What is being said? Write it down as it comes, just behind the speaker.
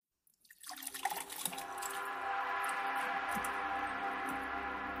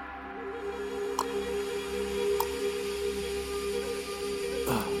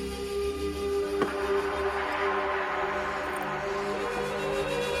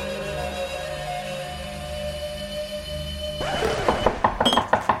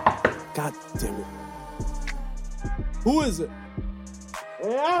Who is it?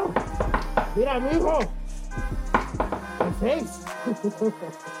 Yeah. Mira, mijo. My face.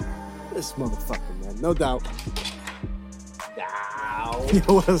 This motherfucker, man. No doubt. Ow.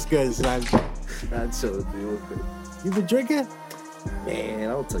 Yo, what's good, son? Not so, dude. You been drinking? Man,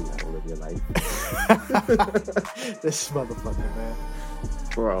 I'll tell you how to live your life. This motherfucker, man.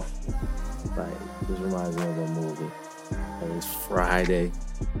 Bro, like, this reminds me of a movie. And it's Friday.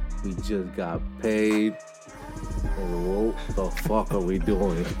 We just got paid. And what the fuck are we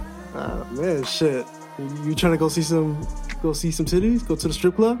doing? Man, shit. You trying to go see some titties? Go to the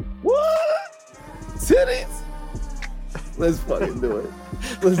strip club? What? Titties? Let's fucking do it.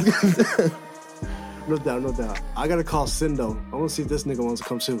 Let's get that. No doubt. I gotta call Sindo. I want to see if this nigga wants to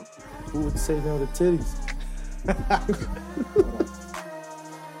come too. Who would say no to titties?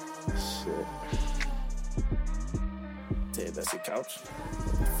 Shit. Ted, that's your couch.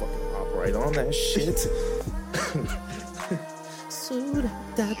 Fucking hop right on that shit.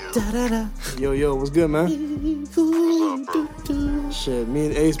 Yo, what's good, man? Shit, me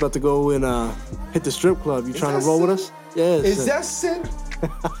and Ace about to go and hit the strip club. You trying to roll with us? Yes. Is that sin?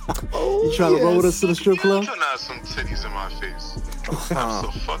 You trying to roll with us to the strip club? You can have some titties in my face.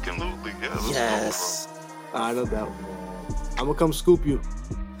 Absolutely, yeah. Let's Yes. go, I know that. I'm gonna come scoop you.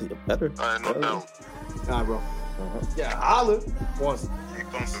 You better. bro. All right, no doubt. All right, bro. Yeah, holler. Once. Keep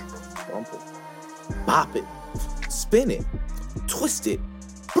thumping, bro. Bump it. Bop it. Spin it. Twist it.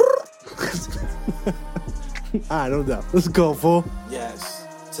 All right, no doubt. Let's go, fool. Yes.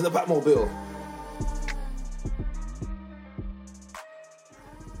 To the Batmobile.